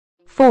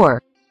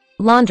4.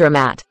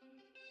 Laundromat.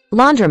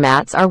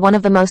 Laundromats are one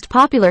of the most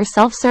popular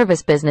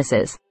self-service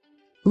businesses.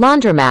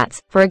 Laundromats,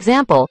 for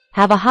example,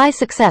 have a high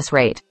success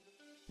rate.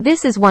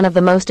 This is one of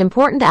the most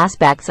important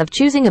aspects of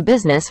choosing a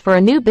business for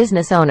a new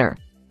business owner.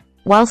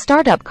 While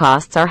startup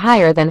costs are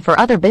higher than for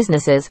other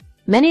businesses,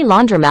 many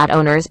laundromat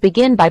owners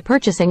begin by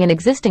purchasing an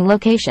existing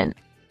location.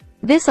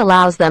 This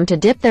allows them to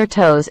dip their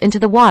toes into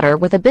the water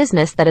with a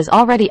business that is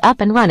already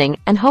up and running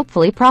and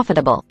hopefully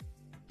profitable.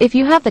 If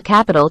you have the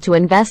capital to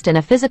invest in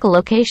a physical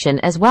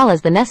location as well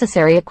as the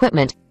necessary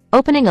equipment,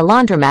 opening a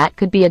laundromat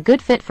could be a good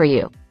fit for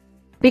you.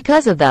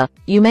 Because of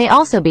you may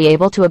also be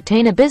able to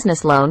obtain a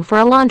business loan for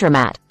a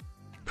laundromat.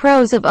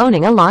 Pros of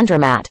owning a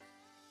laundromat.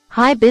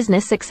 High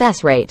business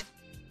success rate.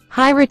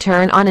 High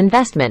return on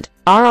investment,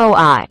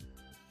 ROI.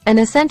 An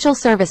essential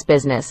service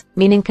business,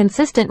 meaning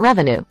consistent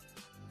revenue.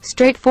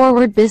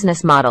 Straightforward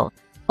business model.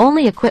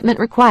 Only equipment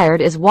required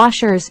is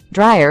washers,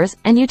 dryers,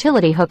 and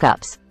utility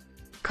hookups.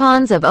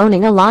 Cons of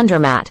owning a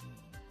laundromat.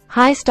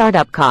 High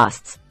startup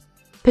costs.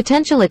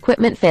 Potential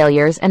equipment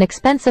failures and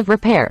expensive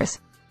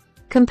repairs.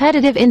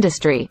 Competitive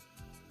industry.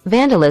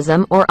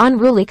 Vandalism or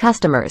unruly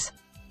customers.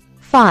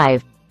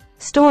 5.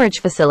 Storage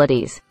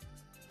facilities.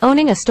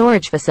 Owning a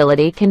storage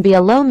facility can be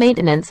a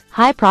low-maintenance,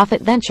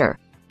 high-profit venture.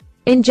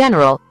 In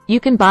general, you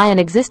can buy an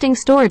existing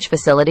storage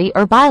facility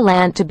or buy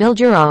land to build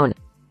your own.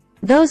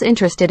 Those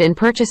interested in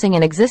purchasing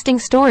an existing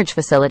storage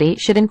facility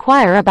should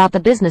inquire about the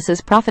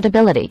business's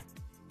profitability.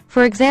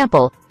 For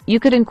example,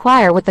 you could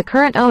inquire with the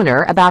current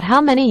owner about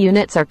how many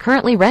units are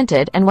currently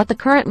rented and what the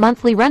current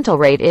monthly rental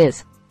rate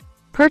is.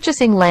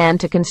 Purchasing land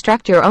to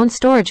construct your own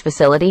storage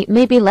facility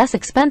may be less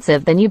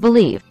expensive than you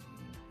believe.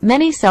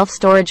 Many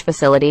self-storage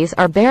facilities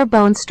are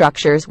bare-bones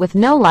structures with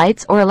no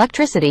lights or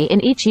electricity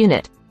in each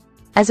unit.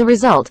 As a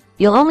result,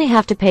 you'll only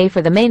have to pay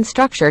for the main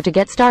structure to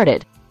get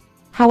started.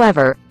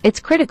 However,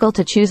 it's critical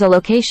to choose a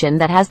location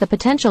that has the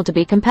potential to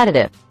be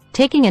competitive,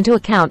 taking into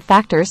account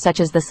factors such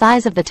as the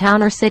size of the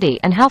town or city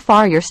and how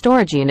far your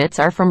storage units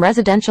are from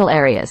residential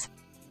areas.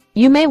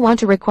 You may want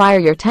to require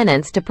your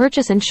tenants to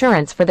purchase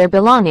insurance for their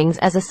belongings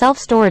as a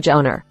self-storage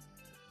owner.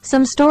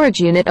 Some storage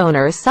unit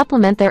owners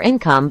supplement their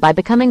income by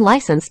becoming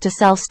licensed to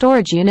sell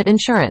storage unit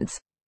insurance.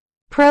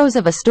 Pros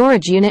of a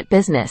storage unit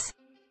business.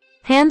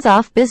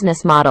 Hands-off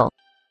business model.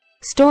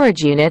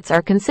 Storage units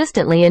are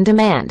consistently in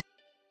demand.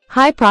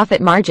 High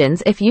profit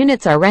margins if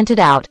units are rented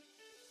out.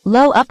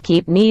 Low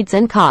upkeep needs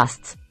and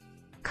costs.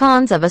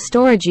 Cons of a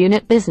storage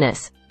unit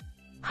business.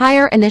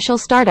 Higher initial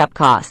startup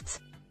costs.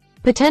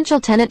 Potential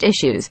tenant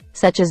issues,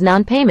 such as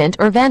non-payment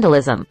or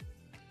vandalism.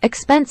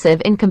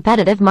 Expensive in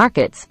competitive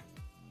markets.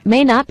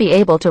 May not be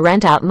able to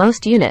rent out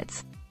most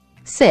units.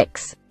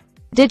 6.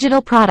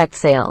 Digital product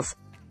sales.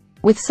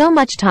 With so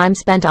much time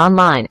spent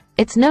online,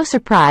 it's no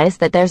surprise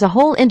that there's a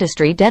whole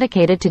industry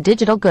dedicated to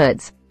digital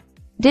goods.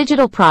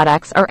 Digital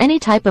products are any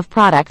type of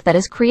product that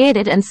is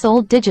created and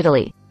sold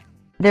digitally.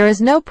 There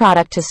is no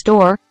product to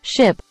store,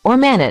 ship, or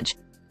manage.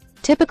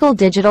 Typical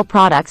digital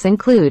products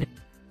include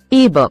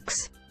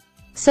ebooks.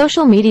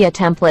 Social media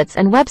templates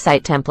and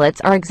website templates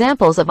are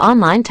examples of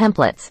online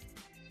templates.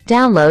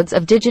 Downloads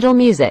of digital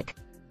music.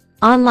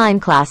 Online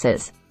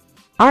classes.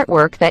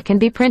 Artwork that can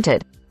be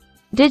printed.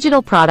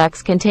 Digital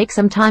products can take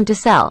some time to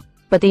sell,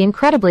 but the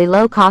incredibly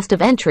low cost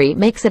of entry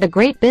makes it a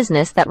great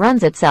business that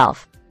runs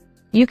itself.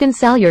 You can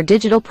sell your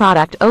digital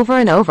product over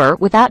and over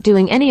without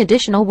doing any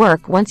additional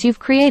work once you've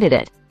created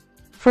it.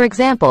 For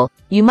example,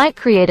 you might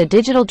create a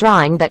digital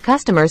drawing that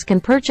customers can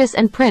purchase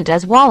and print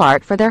as wall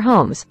art for their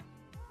homes.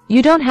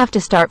 You don't have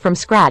to start from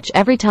scratch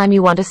every time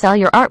you want to sell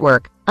your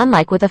artwork,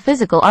 unlike with a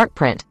physical art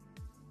print.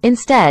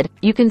 Instead,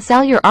 you can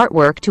sell your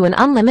artwork to an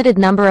unlimited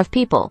number of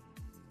people.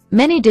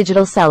 Many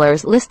digital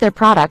sellers list their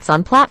products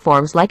on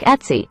platforms like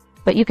Etsy,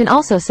 but you can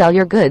also sell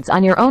your goods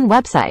on your own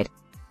website.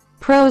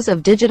 Pros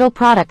of digital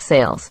product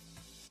sales.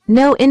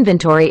 No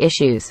inventory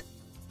issues.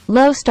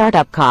 Low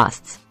startup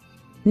costs.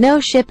 No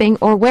shipping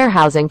or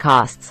warehousing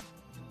costs.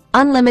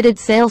 Unlimited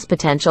sales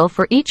potential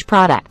for each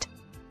product.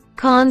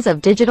 Cons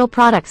of digital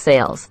product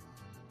sales.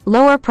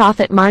 Lower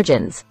profit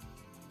margins.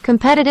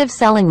 Competitive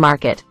selling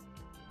market.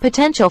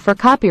 Potential for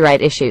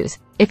copyright issues,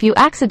 if you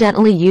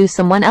accidentally use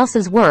someone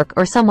else's work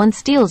or someone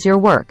steals your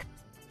work.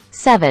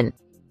 7.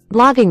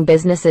 Blogging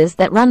businesses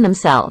that run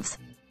themselves.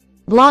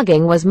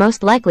 Blogging was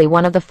most likely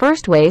one of the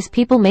first ways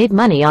people made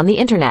money on the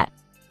internet.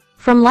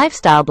 From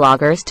lifestyle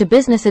bloggers to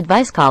business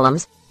advice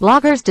columns,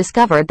 bloggers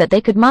discovered that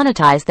they could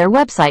monetize their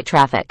website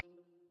traffic.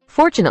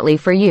 Fortunately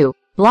for you,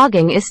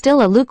 blogging is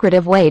still a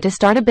lucrative way to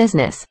start a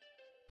business.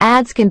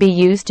 Ads can be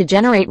used to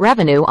generate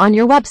revenue on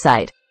your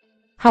website.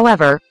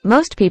 However,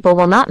 most people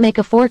will not make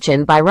a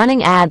fortune by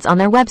running ads on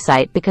their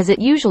website because it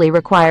usually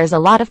requires a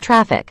lot of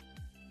traffic.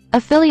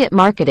 Affiliate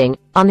marketing,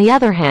 on the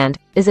other hand,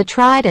 is a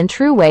tried and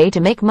true way to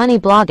make money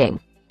blogging.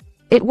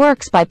 It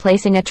works by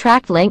placing a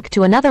tracked link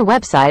to another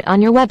website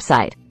on your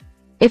website.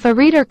 If a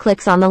reader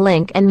clicks on the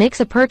link and makes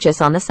a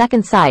purchase on the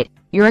second site,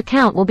 your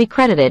account will be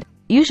credited,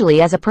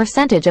 usually as a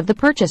percentage of the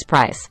purchase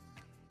price.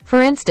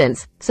 For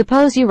instance,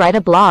 suppose you write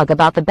a blog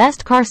about the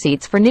best car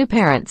seats for new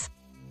parents.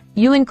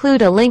 You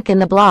include a link in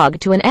the blog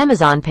to an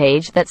Amazon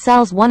page that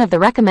sells one of the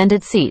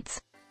recommended seats.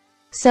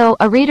 So,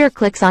 a reader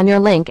clicks on your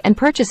link and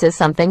purchases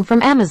something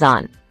from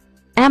Amazon.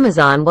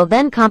 Amazon will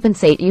then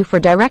compensate you for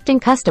directing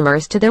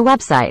customers to their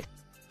website.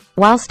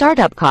 While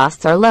startup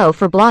costs are low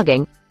for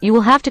blogging, you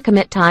will have to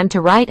commit time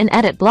to write and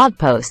edit blog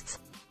posts.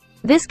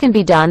 This can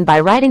be done by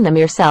writing them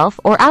yourself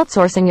or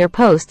outsourcing your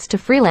posts to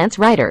freelance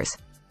writers.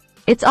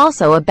 It's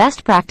also a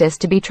best practice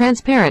to be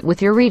transparent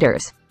with your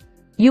readers.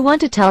 You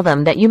want to tell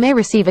them that you may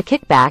receive a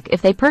kickback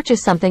if they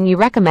purchase something you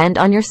recommend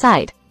on your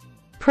site.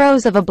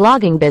 Pros of a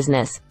blogging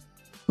business: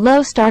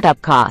 low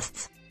startup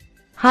costs,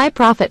 high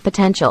profit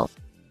potential,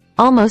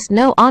 almost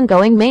no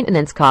ongoing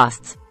maintenance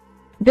costs,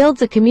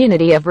 builds a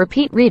community of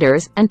repeat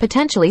readers and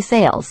potentially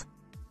sales.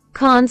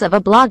 Cons of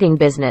a blogging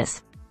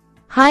business: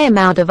 high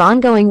amount of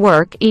ongoing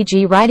work,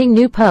 e.g. writing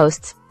new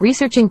posts,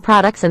 researching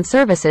products and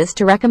services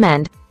to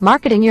recommend,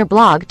 marketing your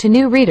blog to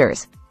new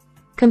readers.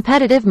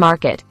 Competitive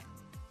market: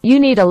 you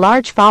need a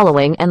large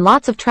following and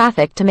lots of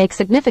traffic to make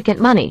significant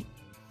money.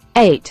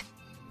 8.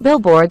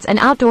 Billboards and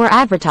outdoor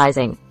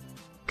advertising.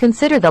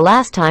 Consider the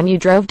last time you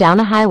drove down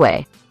a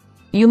highway.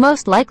 You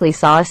most likely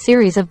saw a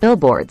series of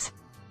billboards.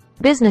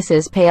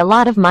 Businesses pay a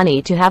lot of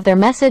money to have their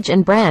message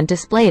and brand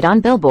displayed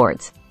on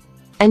billboards.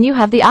 And you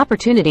have the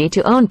opportunity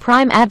to own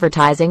prime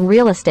advertising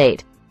real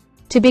estate.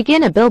 To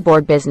begin a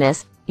billboard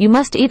business, you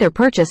must either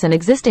purchase an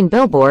existing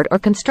billboard or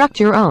construct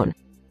your own.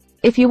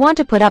 If you want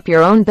to put up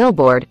your own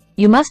billboard,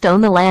 you must own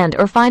the land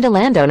or find a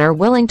landowner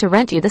willing to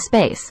rent you the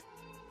space.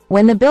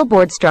 When the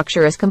billboard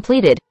structure is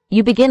completed,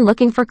 you begin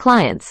looking for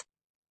clients.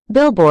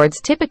 Billboards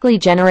typically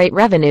generate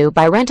revenue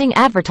by renting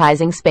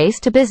advertising space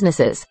to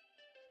businesses.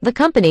 The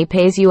company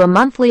pays you a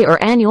monthly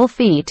or annual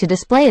fee to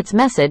display its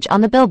message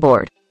on the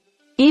billboard.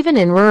 Even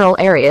in rural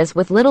areas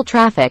with little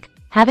traffic,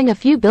 having a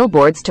few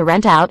billboards to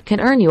rent out can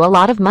earn you a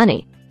lot of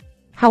money.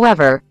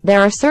 However,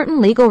 there are certain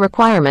legal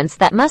requirements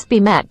that must be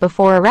met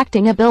before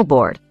erecting a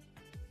billboard.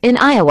 In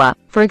Iowa,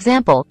 for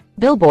example,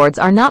 billboards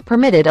are not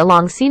permitted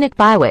along scenic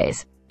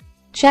byways.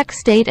 Check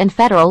state and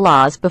federal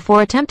laws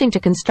before attempting to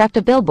construct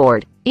a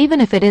billboard,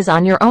 even if it is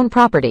on your own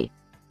property.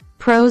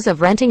 Pros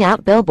of renting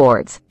out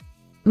billboards: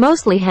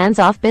 mostly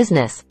hands-off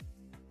business.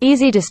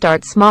 Easy to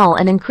start small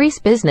and increase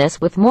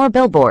business with more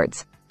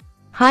billboards.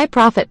 High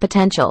profit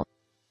potential.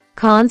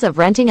 Cons of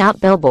renting out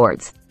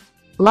billboards: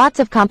 lots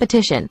of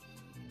competition,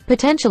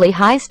 potentially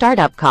high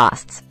startup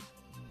costs,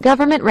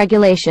 government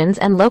regulations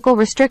and local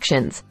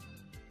restrictions,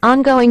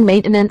 ongoing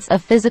maintenance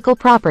of physical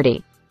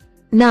property.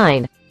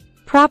 9.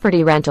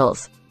 Property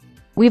rentals.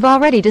 We've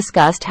already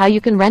discussed how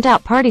you can rent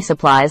out party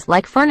supplies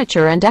like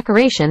furniture and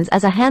decorations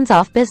as a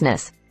hands-off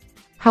business.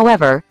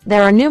 However,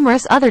 there are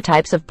numerous other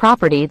types of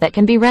property that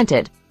can be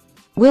rented.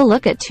 We'll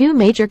look at two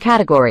major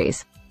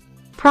categories.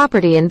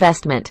 Property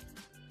investment.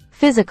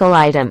 Physical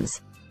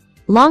items.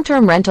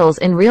 Long-term rentals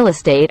in real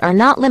estate are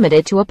not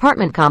limited to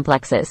apartment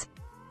complexes.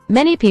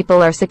 Many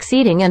people are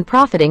succeeding and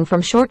profiting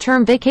from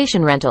short-term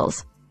vacation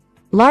rentals.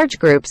 Large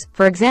groups,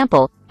 for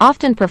example,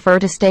 often prefer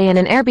to stay in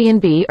an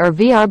Airbnb or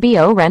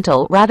VRBO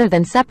rental rather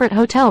than separate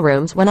hotel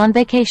rooms when on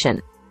vacation.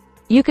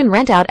 You can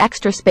rent out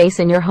extra space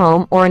in your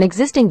home or an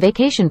existing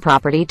vacation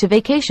property to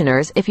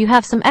vacationers if you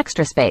have some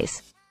extra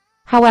space.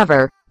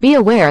 However, be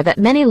aware that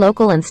many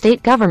local and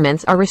state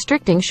governments are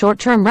restricting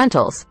short-term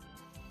rentals.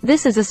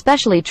 This is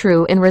especially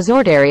true in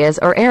resort areas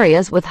or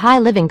areas with high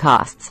living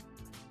costs.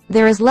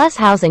 There is less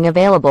housing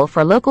available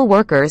for local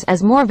workers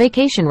as more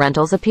vacation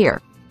rentals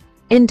appear.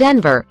 In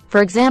Denver,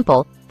 for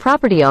example,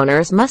 property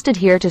owners must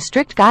adhere to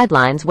strict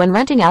guidelines when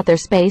renting out their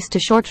space to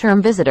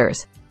short-term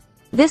visitors.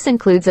 This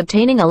includes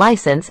obtaining a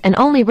license and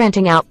only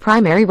renting out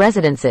primary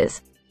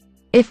residences.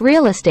 If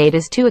real estate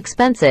is too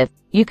expensive,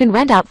 you can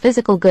rent out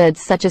physical goods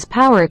such as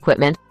power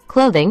equipment,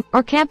 clothing,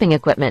 or camping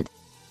equipment.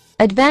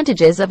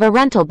 Advantages of a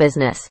rental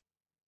business.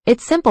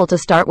 It's simple to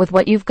start with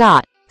what you've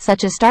got,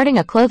 such as starting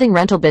a clothing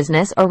rental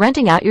business or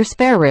renting out your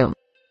spare room.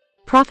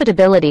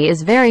 Profitability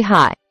is very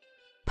high.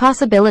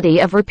 Possibility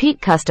of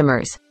repeat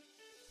customers.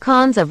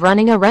 Cons of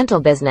running a rental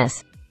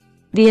business.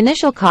 The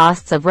initial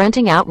costs of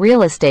renting out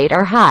real estate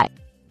are high.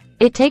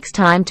 It takes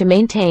time to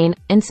maintain,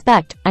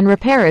 inspect, and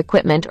repair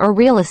equipment or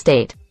real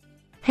estate.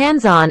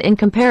 Hands-on in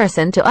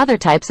comparison to other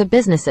types of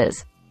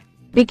businesses.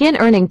 Begin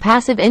earning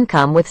passive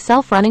income with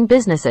self-running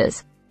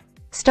businesses.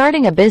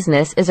 Starting a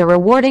business is a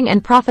rewarding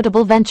and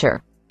profitable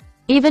venture.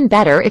 Even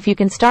better if you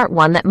can start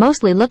one that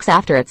mostly looks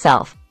after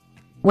itself.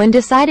 When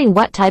deciding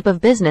what type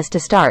of business to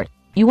start,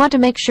 you want to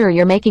make sure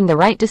you're making the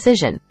right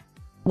decision.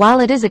 While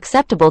it is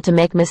acceptable to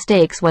make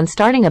mistakes when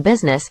starting a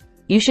business,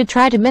 you should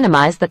try to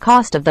minimize the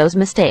cost of those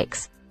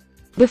mistakes.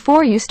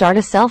 Before you start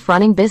a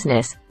self-running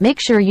business, make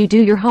sure you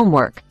do your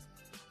homework.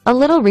 A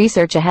little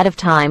research ahead of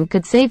time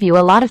could save you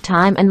a lot of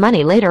time and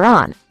money later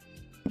on.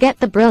 Get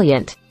the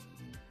brilliant.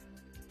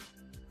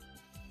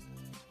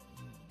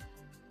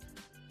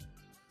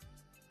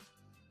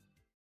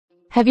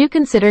 Have you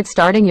considered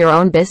starting your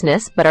own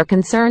business but are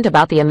concerned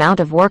about the amount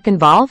of work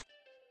involved?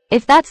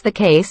 If that's the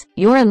case,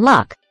 you're in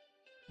luck.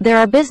 There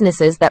are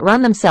businesses that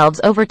run themselves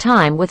over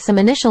time with some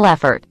initial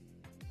effort.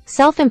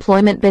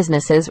 Self-employment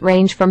businesses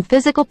range from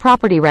physical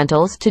property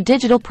rentals to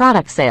digital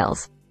product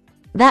sales.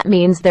 That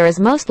means there is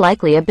most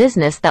likely a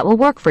business that will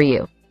work for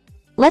you.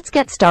 Let's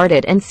get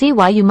started and see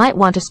why you might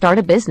want to start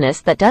a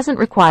business that doesn't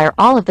require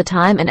all of the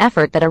time and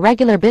effort that a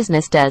regular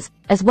business does,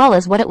 as well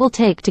as what it will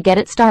take to get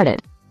it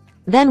started.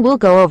 Then we'll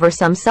go over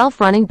some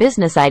self-running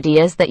business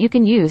ideas that you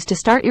can use to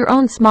start your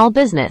own small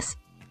business.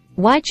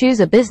 Why choose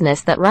a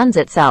business that runs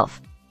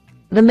itself?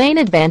 The main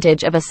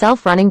advantage of a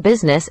self-running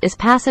business is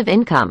passive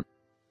income.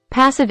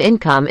 Passive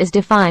income is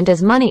defined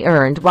as money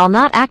earned while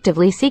not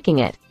actively seeking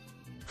it.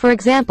 For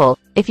example,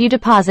 if you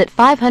deposit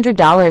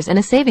 $500 in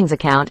a savings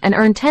account and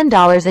earn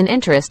 $10 in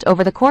interest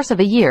over the course of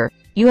a year,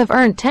 you have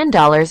earned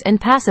 $10 in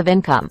passive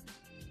income.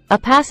 A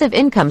passive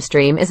income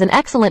stream is an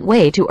excellent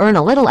way to earn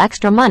a little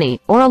extra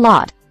money, or a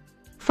lot.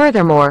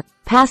 Furthermore,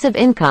 passive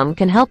income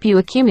can help you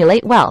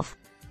accumulate wealth.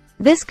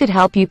 This could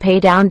help you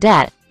pay down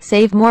debt,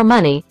 save more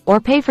money,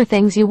 or pay for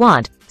things you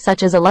want,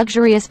 such as a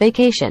luxurious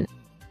vacation.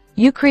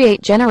 You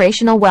create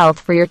generational wealth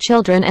for your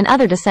children and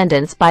other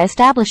descendants by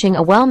establishing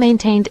a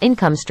well-maintained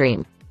income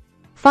stream.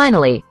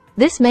 Finally,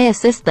 this may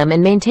assist them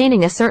in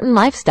maintaining a certain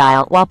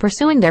lifestyle while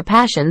pursuing their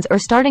passions or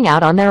starting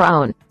out on their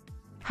own.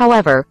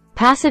 However,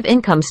 passive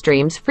income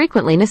streams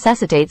frequently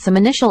necessitate some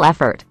initial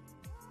effort.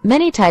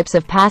 Many types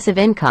of passive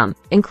income,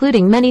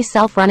 including many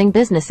self-running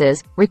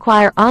businesses,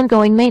 require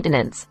ongoing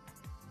maintenance.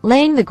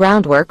 Laying the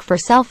groundwork for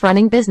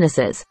self-running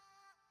businesses.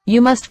 You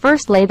must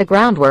first lay the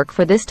groundwork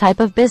for this type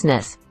of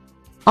business.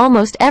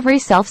 Almost every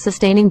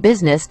self-sustaining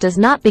business does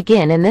not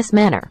begin in this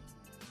manner.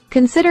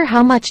 Consider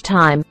how much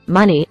time,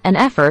 money, and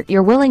effort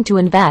you're willing to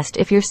invest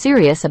if you're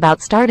serious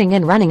about starting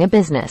and running a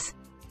business.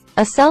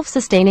 A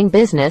self-sustaining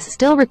business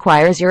still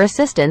requires your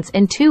assistance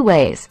in two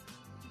ways.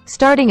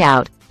 Starting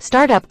out,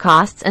 startup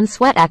costs and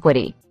sweat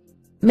equity.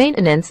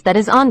 Maintenance that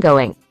is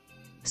ongoing.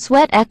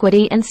 Sweat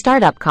equity and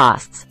startup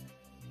costs.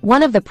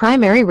 One of the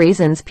primary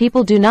reasons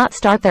people do not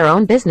start their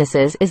own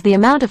businesses is the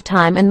amount of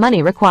time and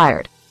money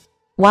required.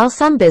 While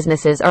some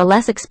businesses are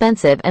less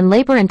expensive and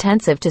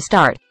labor-intensive to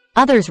start,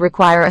 others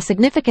require a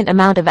significant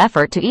amount of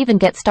effort to even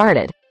get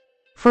started.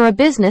 For a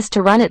business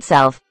to run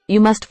itself, you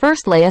must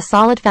first lay a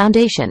solid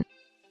foundation.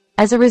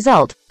 As a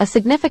result, a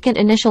significant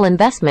initial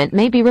investment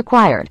may be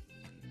required.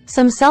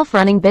 Some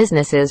self-running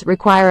businesses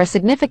require a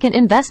significant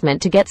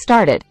investment to get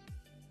started.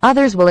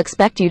 Others will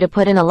expect you to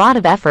put in a lot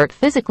of effort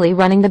physically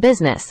running the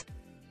business.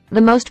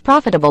 The most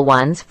profitable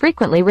ones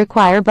frequently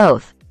require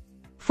both.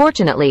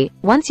 Fortunately,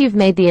 once you've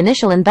made the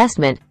initial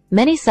investment,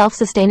 many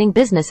self-sustaining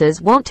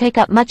businesses won't take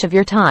up much of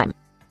your time.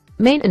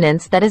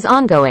 Maintenance that is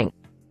ongoing.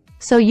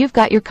 So you've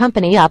got your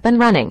company up and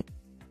running.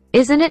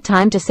 Isn't it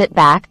time to sit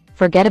back,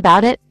 forget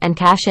about it, and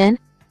cash in?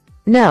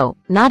 No,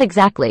 not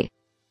exactly.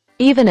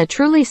 Even a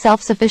truly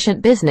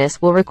self-sufficient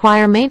business will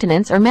require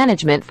maintenance or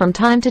management from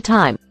time to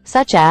time,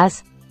 such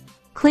as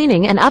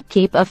cleaning and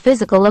upkeep of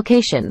physical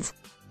locations,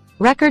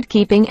 record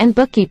keeping and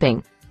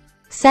bookkeeping,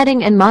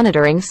 setting and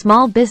monitoring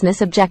small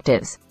business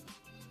objectives,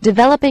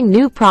 developing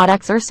new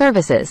products or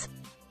services,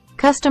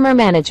 customer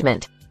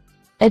management,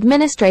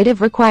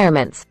 administrative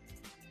requirements,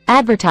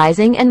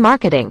 advertising and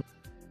marketing.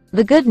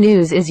 The good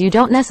news is you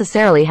don't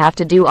necessarily have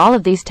to do all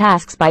of these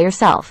tasks by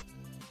yourself.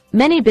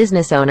 Many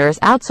business owners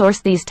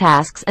outsource these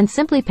tasks and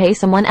simply pay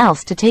someone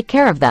else to take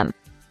care of them.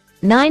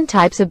 9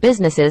 types of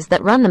businesses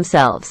that run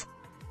themselves.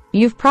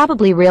 You've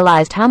probably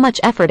realized how much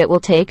effort it will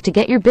take to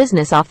get your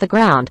business off the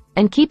ground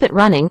and keep it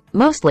running,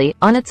 mostly,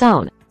 on its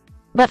own.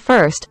 But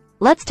first,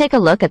 let's take a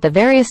look at the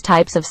various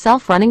types of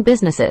self-running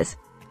businesses.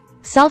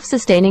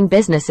 Self-sustaining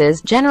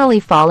businesses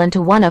generally fall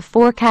into one of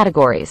 4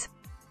 categories.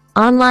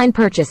 Online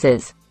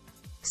purchases.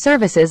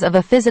 Services of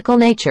a physical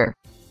nature.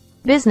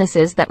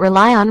 Businesses that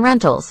rely on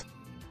rentals.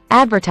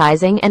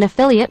 Advertising and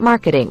affiliate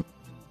marketing.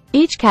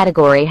 Each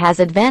category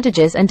has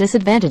advantages and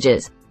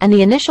disadvantages, and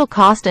the initial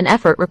cost and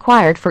effort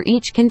required for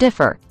each can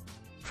differ.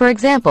 For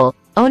example,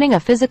 owning a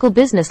physical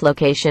business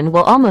location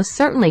will almost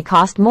certainly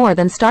cost more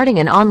than starting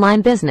an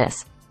online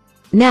business.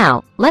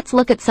 Now, let's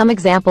look at some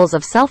examples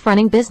of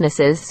self-running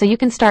businesses so you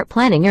can start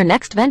planning your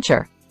next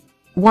venture.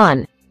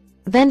 1.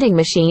 Vending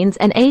machines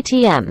and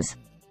ATMs.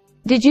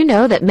 Did you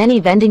know that many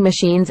vending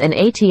machines and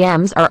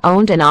ATMs are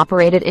owned and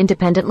operated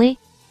independently?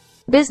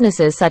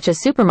 Businesses such as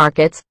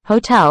supermarkets,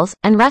 hotels,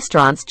 and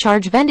restaurants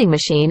charge vending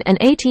machine and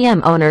ATM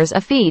owners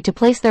a fee to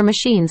place their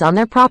machines on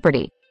their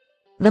property.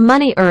 The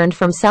money earned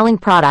from selling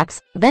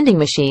products, vending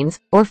machines,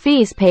 or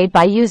fees paid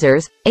by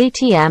users,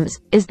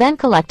 ATMs, is then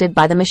collected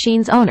by the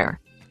machine's owner.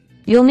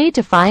 You'll need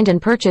to find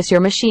and purchase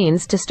your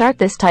machines to start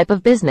this type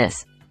of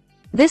business.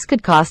 This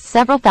could cost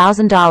several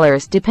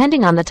 $1,000s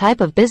depending on the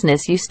type of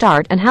business you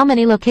start and how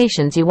many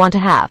locations you want to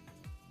have.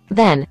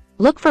 Then,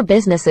 look for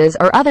businesses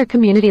or other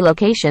community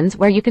locations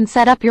where you can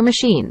set up your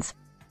machines.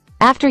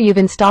 After you've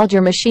installed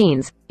your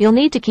machines, you'll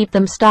need to keep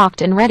them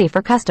stocked and ready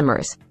for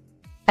customers.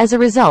 As a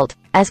result,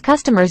 as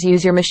customers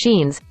use your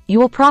machines, you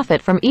will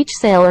profit from each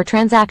sale or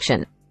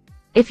transaction.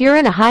 If you're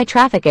in a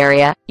high-traffic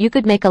area, you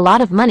could make a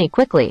lot of money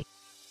quickly.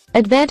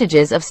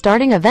 Advantages of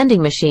starting a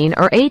vending machine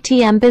or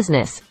ATM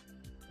business.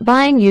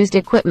 Buying used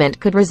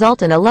equipment could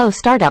result in a low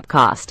startup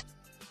cost.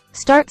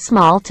 Start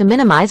small to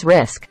minimize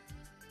risk.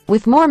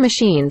 With more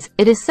machines,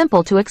 it is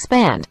simple to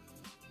expand.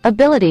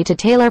 Ability to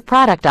tailor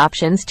product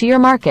options to your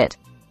market.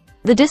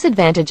 The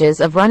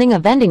disadvantages of running a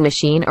vending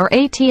machine or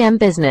ATM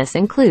business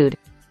include: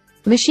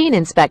 machine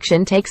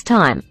inspection takes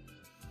time.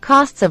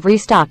 Costs of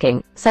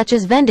restocking, such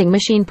as vending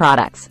machine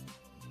products.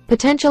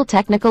 Potential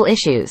technical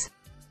issues.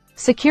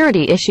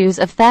 Security issues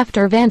of theft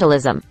or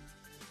vandalism.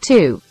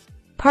 2.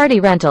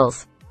 Party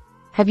rentals.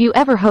 Have you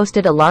ever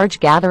hosted a large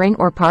gathering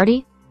or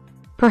party?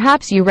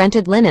 Perhaps you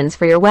rented linens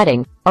for your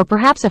wedding, or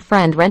perhaps a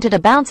friend rented a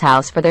bounce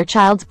house for their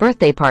child's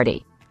birthday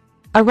party.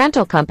 A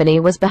rental company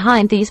was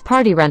behind these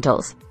party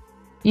rentals.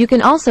 You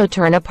can also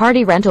turn a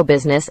party rental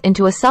business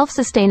into a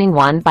self-sustaining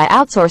one by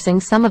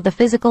outsourcing some of the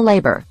physical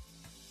labor.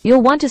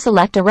 You'll want to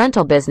select a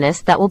rental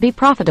business that will be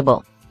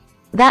profitable.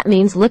 That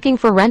means looking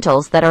for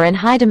rentals that are in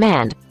high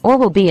demand, or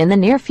will be in the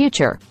near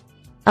future.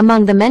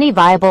 Among the many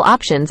viable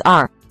options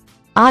are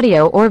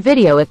audio or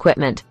video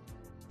equipment,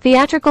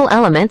 theatrical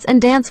elements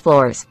and dance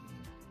floors,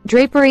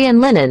 drapery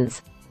and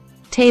linens,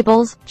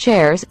 tables,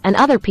 chairs, and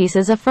other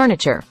pieces of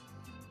furniture.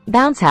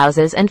 Bounce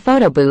houses and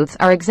photo booths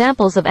are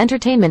examples of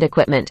entertainment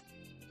equipment.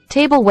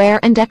 Tableware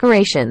and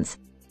decorations.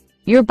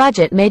 Your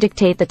budget may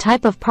dictate the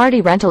type of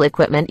party rental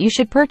equipment you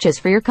should purchase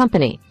for your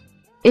company.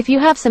 If you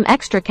have some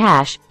extra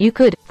cash, you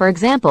could, for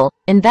example,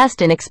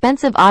 invest in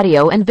expensive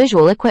audio and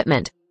visual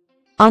equipment.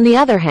 On the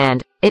other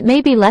hand, it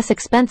may be less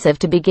expensive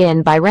to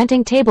begin by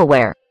renting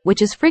tableware,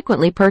 which is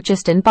frequently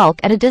purchased in bulk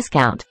at a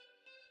discount.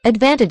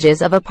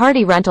 Advantages of a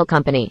party rental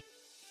company.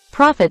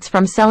 Profits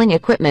from selling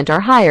equipment are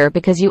higher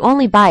because you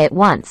only buy it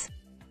once.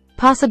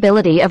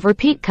 Possibility of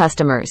repeat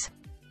customers.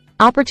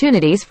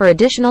 Opportunities for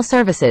additional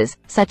services,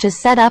 such as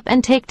setup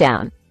and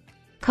takedown.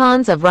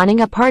 Cons of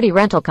running a party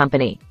rental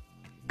company.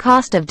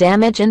 Cost of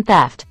damage and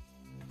theft.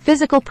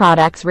 Physical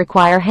products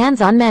require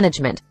hands-on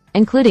management,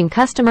 including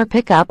customer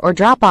pickup or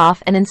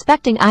drop-off and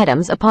inspecting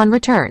items upon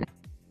return.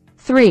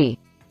 3.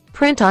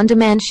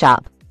 Print-on-demand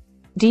shop.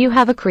 Do you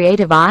have a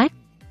creative eye?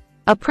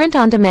 A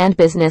print-on-demand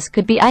business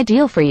could be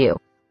ideal for you.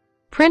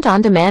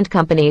 Print-on-demand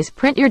companies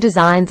print your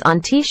designs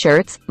on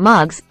t-shirts,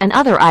 mugs, and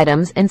other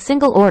items in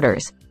single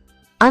orders.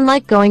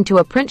 Unlike going to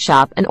a print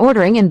shop and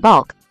ordering in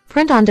bulk,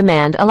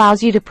 print-on-demand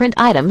allows you to print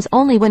items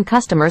only when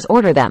customers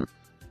order them.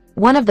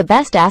 One of the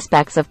best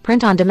aspects of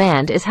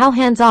print-on-demand is how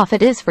hands-off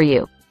it is for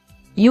you.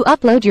 You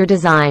upload your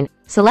design,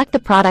 select the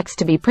products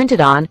to be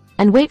printed on,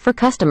 and wait for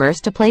customers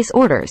to place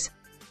orders.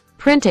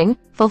 Printing,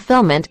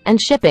 fulfillment,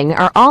 and shipping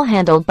are all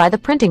handled by the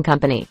printing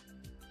company.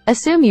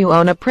 Assume you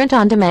own a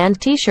print-on-demand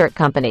t-shirt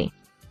company.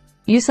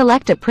 You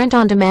select a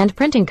print-on-demand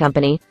printing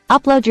company,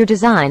 upload your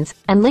designs,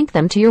 and link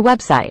them to your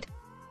website.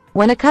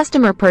 When a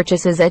customer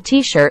purchases a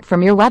t-shirt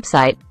from your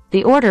website,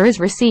 the order is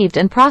received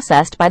and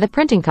processed by the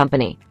printing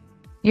company.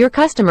 Your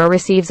customer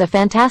receives a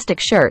fantastic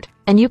shirt,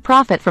 and you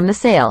profit from the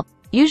sale,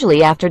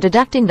 usually after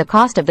deducting the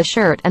cost of the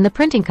shirt and the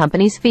printing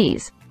company's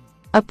fees.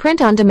 A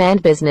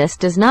print-on-demand business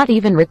does not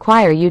even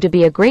require you to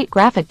be a great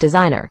graphic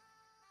designer.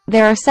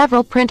 There are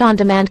several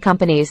print-on-demand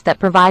companies that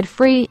provide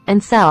free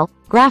and sell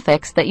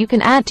graphics that you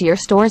can add to your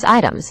store's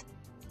items.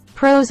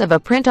 Pros of a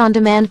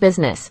print-on-demand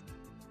business.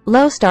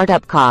 Low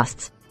startup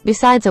costs.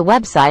 Besides a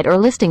website or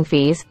listing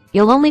fees,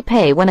 you'll only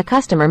pay when a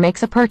customer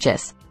makes a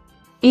purchase.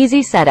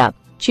 Easy setup.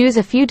 Choose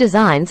a few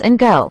designs and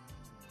go.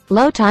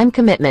 Low time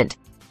commitment.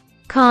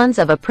 Cons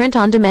of a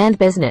print-on-demand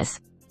business.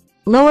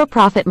 Lower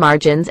profit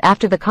margins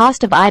after the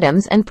cost of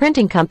items and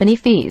printing company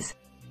fees.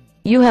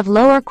 You have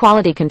lower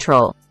quality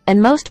control,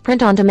 and most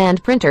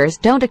print-on-demand printers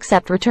don't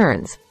accept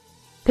returns.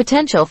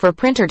 Potential for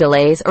printer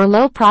delays or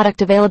low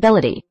product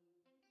availability.